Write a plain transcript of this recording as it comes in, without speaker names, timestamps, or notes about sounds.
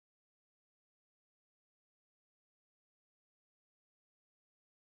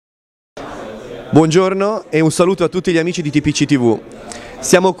Buongiorno e un saluto a tutti gli amici di TPC TV.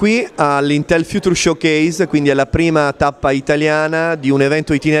 Siamo qui all'Intel Future Showcase, quindi alla prima tappa italiana di un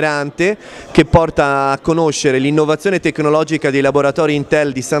evento itinerante che porta a conoscere l'innovazione tecnologica dei laboratori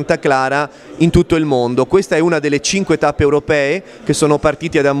Intel di Santa Clara in tutto il mondo. Questa è una delle 5 tappe europee che sono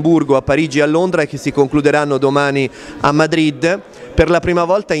partite ad Amburgo, a Parigi e a Londra e che si concluderanno domani a Madrid. Per la prima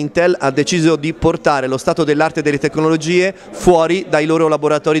volta Intel ha deciso di portare lo stato dell'arte e delle tecnologie fuori dai loro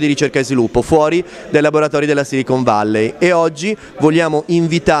laboratori di ricerca e sviluppo, fuori dai laboratori della Silicon Valley, e oggi vogliamo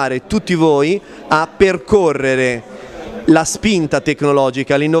invitare tutti voi a percorrere la spinta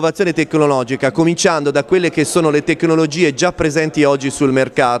tecnologica, l'innovazione tecnologica, cominciando da quelle che sono le tecnologie già presenti oggi sul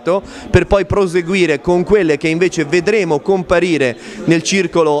mercato, per poi proseguire con quelle che invece vedremo comparire nel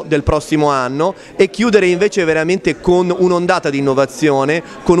circolo del prossimo anno e chiudere invece veramente con un'ondata di innovazione,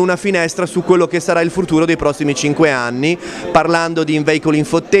 con una finestra su quello che sarà il futuro dei prossimi 5 anni, parlando di in-vehicle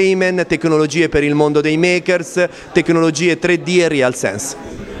infotainment, tecnologie per il mondo dei makers, tecnologie 3D e real sense.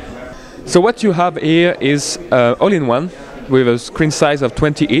 So what you have here is all-in-one with a screen size of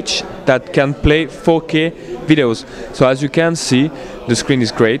 20 each that can play 4K videos. So as you can see, the screen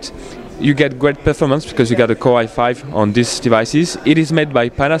is great. You get great performance because you got a Core i5 on these devices. It is made by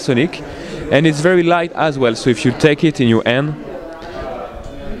Panasonic and it's very light as well. So if you take it in your hand,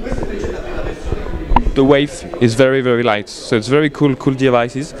 the weight is very light. So it's very cool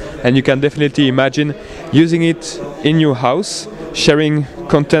devices, and you can definitely imagine using it in your house, sharing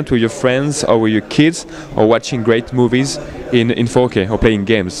content with your friends or with your kids, or watching great movies in 4K or playing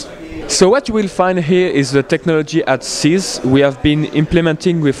games. So what you will find here is the technology at SEAS we have been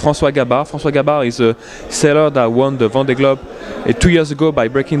implementing with François Gabard. François Gabard is a sailor that won the Vendée Globe 2 years ago by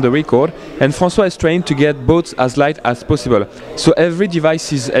breaking the record, and François is trying to get boats as light as possible. So every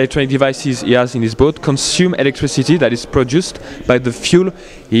electronic devices he has in his boat consume electricity that is produced by the fuel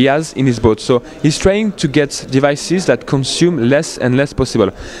he has in his boat. So he's trying to get devices that consume less and less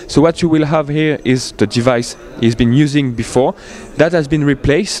possible. So what you will have here is the device he's been using before that has been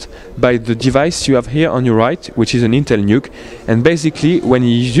replaced by the device you have here on your right, which is an Intel NUC, and basically when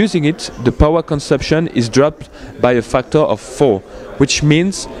he's using it, the power consumption is dropped by a factor of 4, which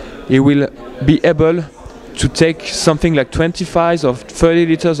means he will be able to take something like 25 or 30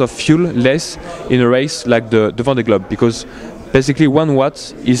 liters of fuel less in a race like the Vendée Globe, because basically 1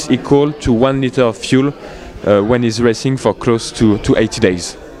 watt is equal to 1 liter of fuel when he's racing for close to 80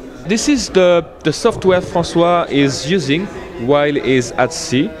 days. This is the software François is using while he's at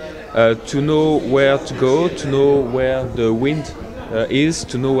sea, to know where to go, to know where the wind is,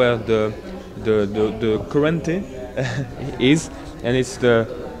 to know where the current is, and it's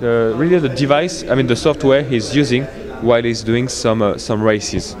really the device, I mean the software he's using while he's doing some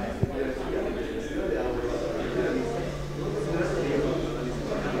races.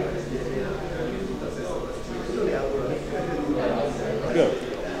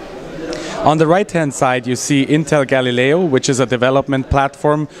 On the right-hand side, you see Intel Galileo, which is a development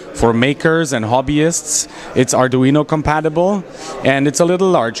platform for makers and hobbyists. It's Arduino compatible, and it's a little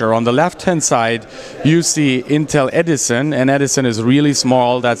larger. On the left-hand side, you see Intel Edison, and Edison is really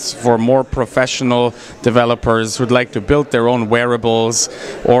small. That's for more professional developers who'd like to build their own wearables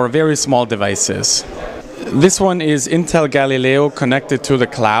or very small devices. This one is Intel Galileo connected to the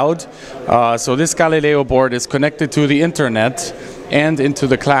cloud. So this Galileo board is connected to the internet and into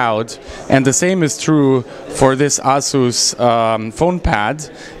the cloud, and the same is true for this Asus phone pad,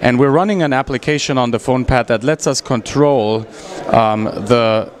 and we're running an application on the phone pad that lets us control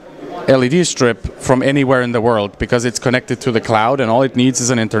the LED strip from anywhere in the world because it's connected to the cloud and all it needs is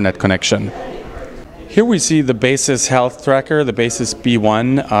an internet connection. Here we see the Basis health tracker, the Basis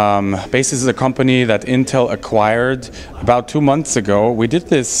B1. Basis is a company that Intel acquired about 2 months ago. We did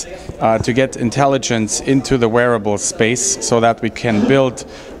this to get intelligence into the wearable space so that we can build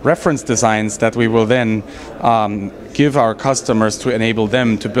reference designs that we will then give our customers to enable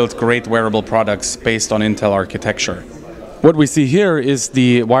them to build great wearable products based on Intel architecture. What we see here is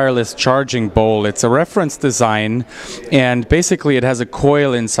the wireless charging bowl. It's a reference design, and basically it has a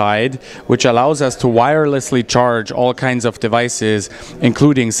coil inside which allows us to wirelessly charge all kinds of devices,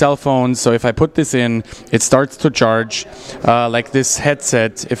 including cell phones. So if I put this in, it starts to charge, like this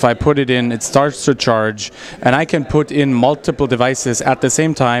headset. If I put it in, it starts to charge, and I can put in multiple devices at the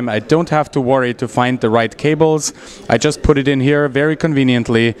same time. I don't have to worry to find the right cables. I just put it in here very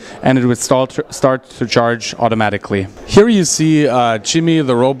conveniently, and it would start to charge automatically. Here you see Jimmy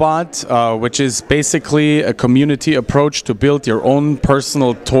the robot, which is basically a community approach to build your own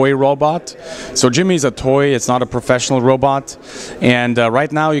personal toy robot. So Jimmy is a toy, it's not a professional robot. And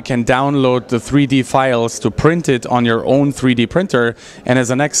right now you can download the 3D files to print it on your own 3D printer. And as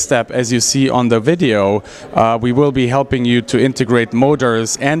a next step, as you see on the video, we will be helping you to integrate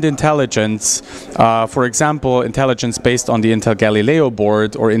motors and intelligence. For example, intelligence based on the Intel Galileo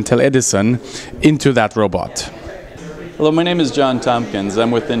board or Intel Edison into that robot. Hello, my name is John Tompkins.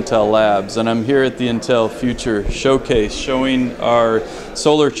 I'm with Intel Labs, and I'm here at the Intel Future Showcase showing our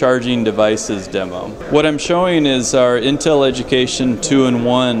solar charging devices demo. What I'm showing is our Intel Education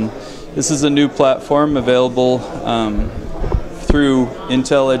 2-in-1. This is a new platform available through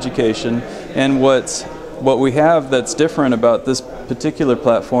Intel Education, and what we have that's different about this particular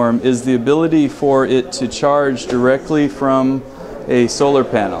platform is the ability for it to charge directly from a solar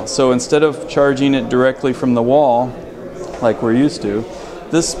panel. So instead of charging it directly from the wall, like we're used to,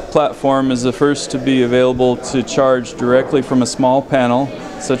 this platform is the first to be available to charge directly from a small panel,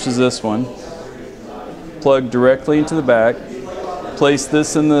 such as this one. Plug directly into the back, place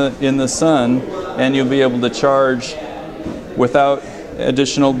this in the sun, and you'll be able to charge without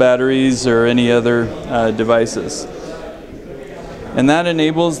additional batteries or any other devices. And that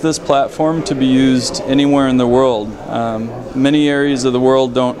enables this platform to be used anywhere in the world. Many areas of the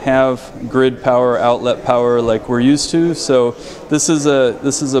world don't have grid power, outlet power like we're used to, so this is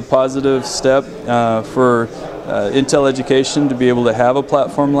a positive step for Intel Education to be able to have a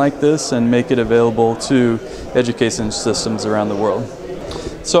platform like this and make it available to education systems around the world.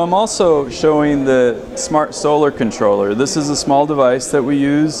 So I'm also showing the Smart Solar Controller. This is a small device that we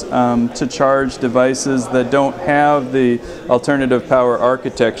use to charge devices that don't have the alternative power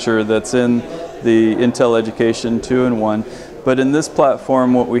architecture that's in the Intel Education 2-in-1. But in this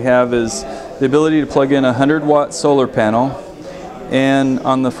platform, what we have is the ability to plug in a 100-watt solar panel, and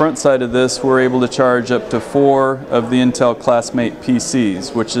on the front side of this, we're able to charge up to 4 of the Intel Classmate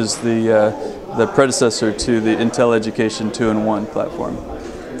PCs, which is the predecessor to the Intel Education 2-in-1 platform.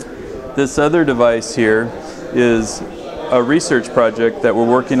 This other device here is a research project that we're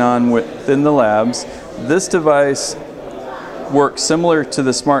working on within the labs. This device works similar to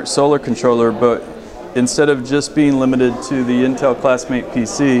the Smart Solar Controller, but instead of just being limited to the Intel Classmate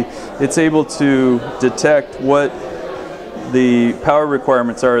PC, it's able to detect what the power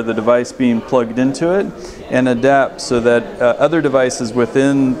requirements are of the device being plugged into it and adapt so that other devices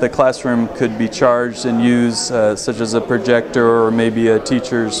within the classroom could be charged and used, such as a projector or maybe a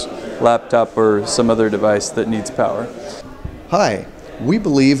teacher's laptop or some other device that needs power. Hi, we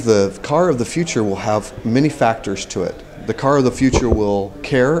believe the car of the future will have many factors to it. The car of the future will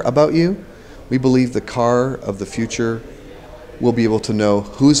care about you. We believe the car of the future will be able to know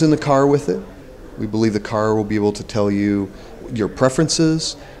who's in the car with it. We believe the car will be able to tell you your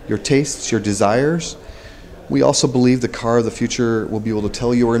preferences, your tastes, your desires. We also believe the car of the future will be able to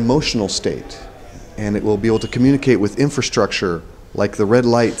tell your emotional state, and it will be able to communicate with infrastructure like the red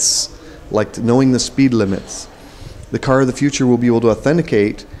lights, like knowing the speed limits. The car of the future will be able to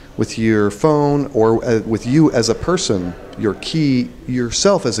authenticate with your phone or with you as a person, your key,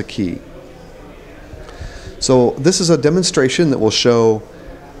 yourself as a key. So this is a demonstration that will show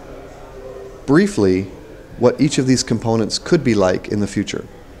briefly what each of these components could be like in the future.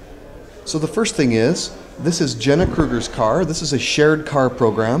 So the first thing is, this is Jenna Kruger's car. This is a shared car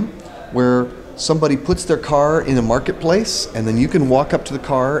program where somebody puts their car in a marketplace, and then you can walk up to the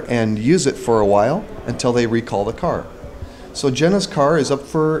car and use it for a while until they recall the car. So Jenna's car is up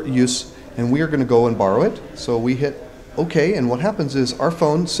for use, and we are going to go and borrow it. So we hit OK, and what happens is our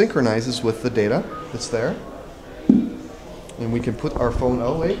phone synchronizes with the data that's there. And we can put our phone,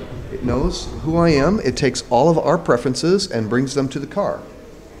 oh wait, it knows who I am. It takes all of our preferences and brings them to the car.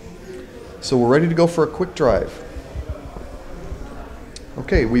 So we're ready to go for a quick drive.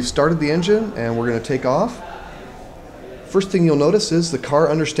 Okay, we've started the engine and we're going to take off. First thing you'll notice is the car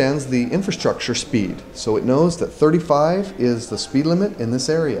understands the infrastructure speed. So it knows that 35 is the speed limit in this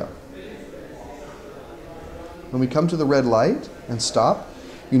area. When we come to the red light and stop,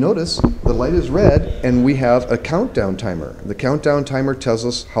 you notice the light is red and we have a countdown timer. The countdown timer tells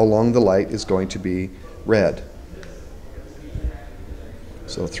us how long the light is going to be red.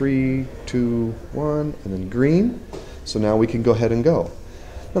 So 3, 2, 1, and then green. So now we can go ahead and go.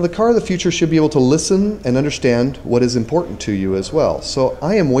 Now the car of the future should be able to listen and understand what is important to you as well. So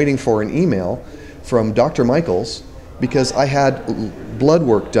I am waiting for an email from Dr. Michaels because I had blood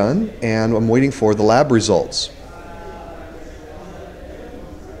work done and I'm waiting for the lab results.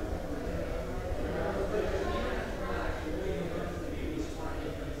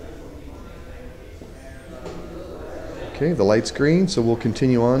 Okay, the light's green, so we'll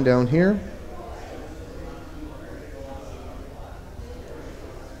continue on down here.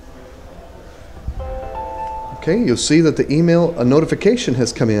 Okay, you'll see that the email, a notification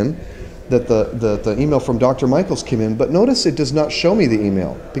has come in, that the email from Dr. Michaels came in, but notice it does not show me the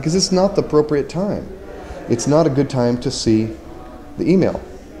email because it's not the appropriate time. It's not a good time to see the email.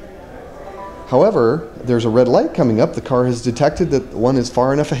 However, there's a red light coming up. The car has detected that one is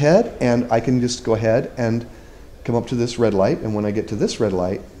far enough ahead, and I can just go ahead and come up to this red light, and when I get to this red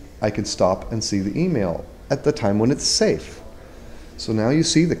light, I can stop and see the email at the time when it's safe. So now you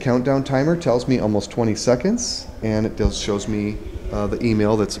see the countdown timer tells me almost 20 seconds, and it shows me the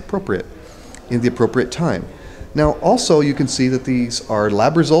email that's appropriate in the appropriate time. Now also you can see that these are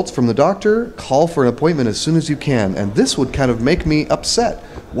lab results from the doctor. Call for an appointment as soon as you can, and this would kind of make me upset.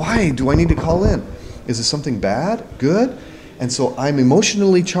 Why do I need to call in? Is it something bad? Good? And so I'm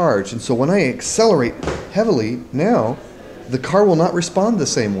emotionally charged, and so when I accelerate heavily now, the car will not respond the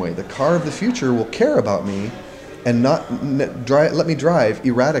same way. The car of the future will care about me and not let me drive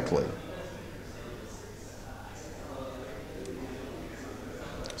erratically.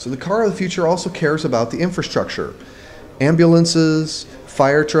 So the car of the future also cares about the infrastructure. Ambulances,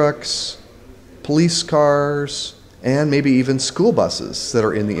 fire trucks, police cars, and maybe even school buses that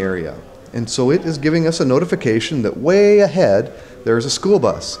are in the area. And so it is giving us a notification that way ahead there's a school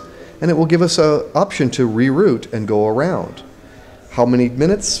bus. And it will give us an option to reroute and go around. How many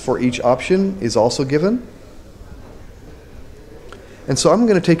minutes for each option is also given. And so I'm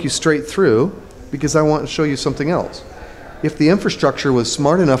going to take you straight through because I want to show you something else. If the infrastructure was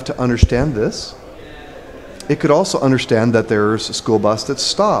smart enough to understand this, it could also understand that there's a school bus that's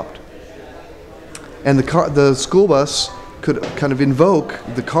stopped. And the school bus could kind of invoke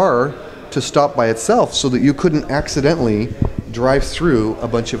the car to stop by itself so that you couldn't accidentally drive through a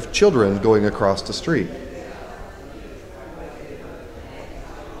bunch of children going across the street.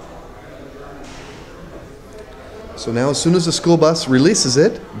 So now as soon as the school bus releases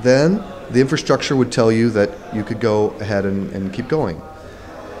it, then the infrastructure would tell you that you could go ahead and keep going.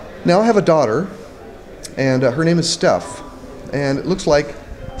 Now I have a daughter, and her name is Steph, and it looks like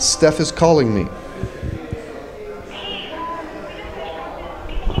Steph is calling me.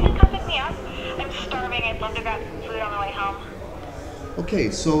 Okay,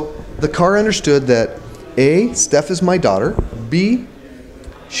 so the car understood that A, Steph is my daughter, B,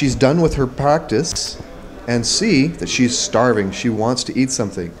 she's done with her practice, and C, that she's starving, she wants to eat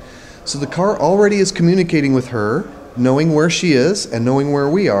something. So the car already is communicating with her, knowing where she is and knowing where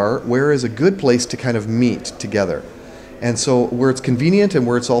we are, where is a good place to kind of meet together. And so where it's convenient and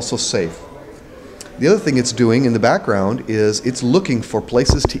where it's also safe. The other thing it's doing in the background is it's looking for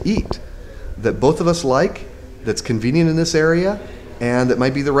places to eat that both of us like, that's convenient in this area, and that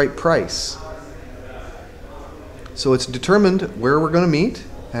might be the right price. So it's determined where we're going to meet,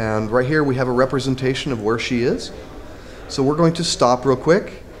 and right here we have a representation of where she is. So we're going to stop real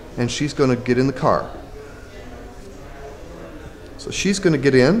quick, and she's going to get in the car. So she's going to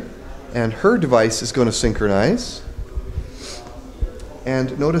get in, and her device is going to synchronize.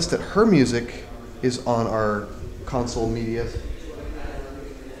 And notice that her music is on our console media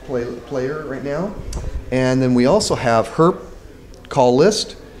player right now. And then we also have her call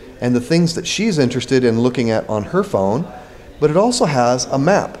list and the things that she's interested in looking at on her phone, but it also has a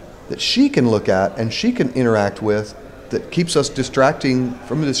map that she can look at and she can interact with that keeps us distracting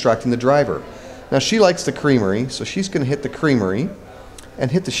the driver. Now she likes the creamery, so she's going to hit the creamery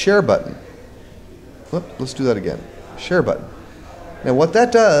and hit the share button. Whoop, let's do that again. Share button. Now what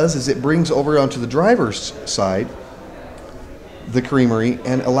that does is it brings over onto the driver's side the creamery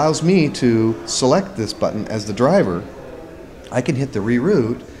and allows me to select this button as the driver. I can hit the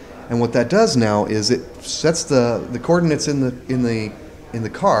reroute, and what that does now is it sets the coordinates in the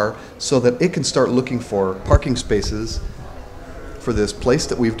car so that it can start looking for parking spaces for this place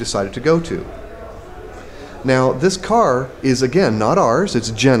that we've decided to go to. Now this car is again not ours,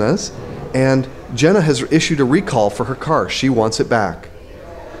 it's Jenna's, and Jenna has issued a recall for her car. She wants it back.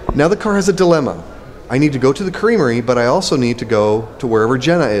 Now the car has a dilemma. I need to go to the creamery, but I also need to go to wherever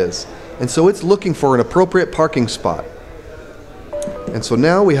Jenna is. And so it's looking for an appropriate parking spot. And so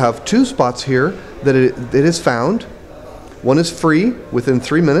now we have two spots here that it has found. One is free within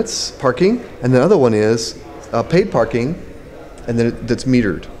 3 minutes parking, and the other one is paid parking, and then that's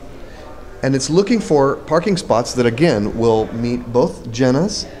metered. And it's looking for parking spots that again will meet both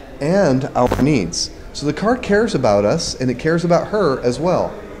Jenna's and our needs. So the car cares about us, and it cares about her as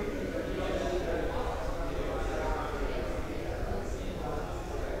well.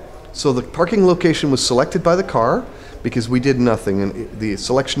 So the parking location was selected by the car because we did nothing, and the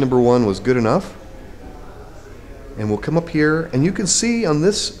selection number 1 was good enough. And we'll come up here, and you can see on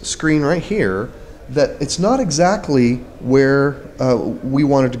this screen right here that it's not exactly where we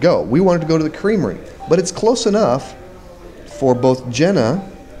wanted to go. We wanted to go to the creamery, but it's close enough for both Jenna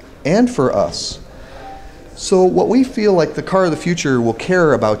and for us. So what we feel like the car of the future will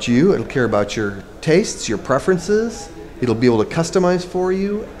care about you. It'll care about your tastes, your preferences. It'll be able to customize for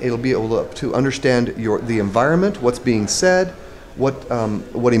you. It'll be able to understand the environment, what's being said,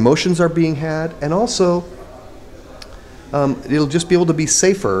 what emotions are being had, and also it'll just be able to be a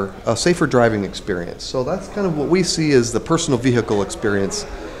safer driving experience. So that's kind of what we see as the personal vehicle experience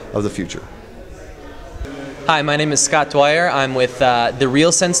of the future. Hi, my name is Scott Dwyer. I'm with the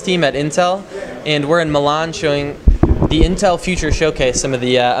RealSense team at Intel, and we're in Milan showing the Intel Future Showcase, some of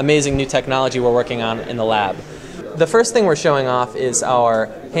the amazing new technology we're working on in the lab. The first thing we're showing off is our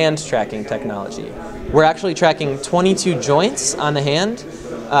hand tracking technology. We're actually tracking 22 joints on the hand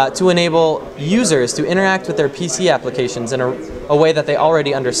to enable users to interact with their PC applications in a way that they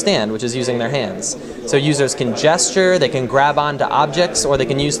already understand, which is using their hands. So users can gesture, they can grab onto objects, or they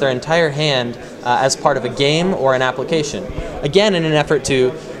can use their entire hand as part of a game or an application. Again, in an effort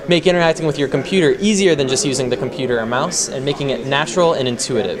to make interacting with your computer easier than just using the computer or mouse, and making it natural and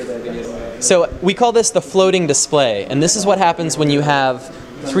intuitive. So we call this the floating display, and this is what happens when you have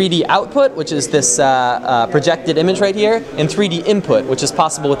 3D output, which is this projected image right here, and 3D input, which is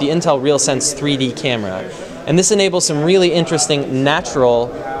possible with the Intel RealSense 3D camera. And this enables some really interesting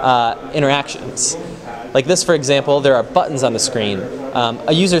natural interactions. Like this, for example, there are buttons on the screen.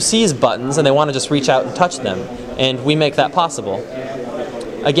 A user sees buttons and they want to just reach out and touch them, and we make that possible.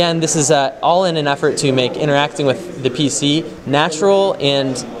 Again, this is all in an effort to make interacting with the PC natural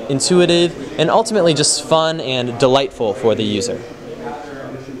and intuitive, and ultimately just fun and delightful for the user.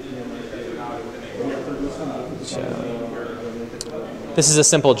 This is a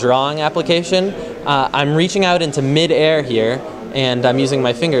simple drawing application. I'm reaching out into mid-air here, and I'm using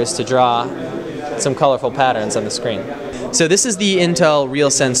my fingers to draw some colorful patterns on the screen. So this is the Intel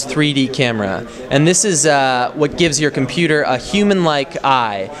RealSense 3D camera, and this is what gives your computer a human-like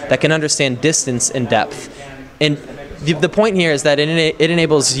eye that can understand distance and depth. And the point here is that it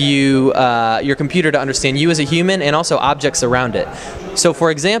enables you, your computer to understand you as a human and also objects around it. So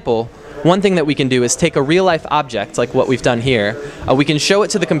for example, one thing that we can do is take a real-life object, like what we've done here, we can show it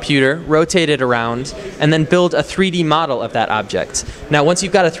to the computer, rotate it around, and then build a 3D model of that object. Now once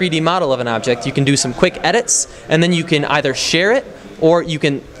you've got a 3D model of an object, you can do some quick edits, and then you can either share it, or you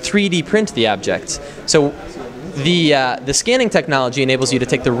can 3D print the object. So the scanning technology enables you to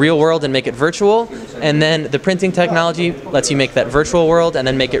take the real world and make it virtual, and then the printing technology lets you make that virtual world and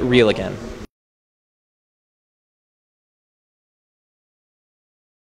then make it real again.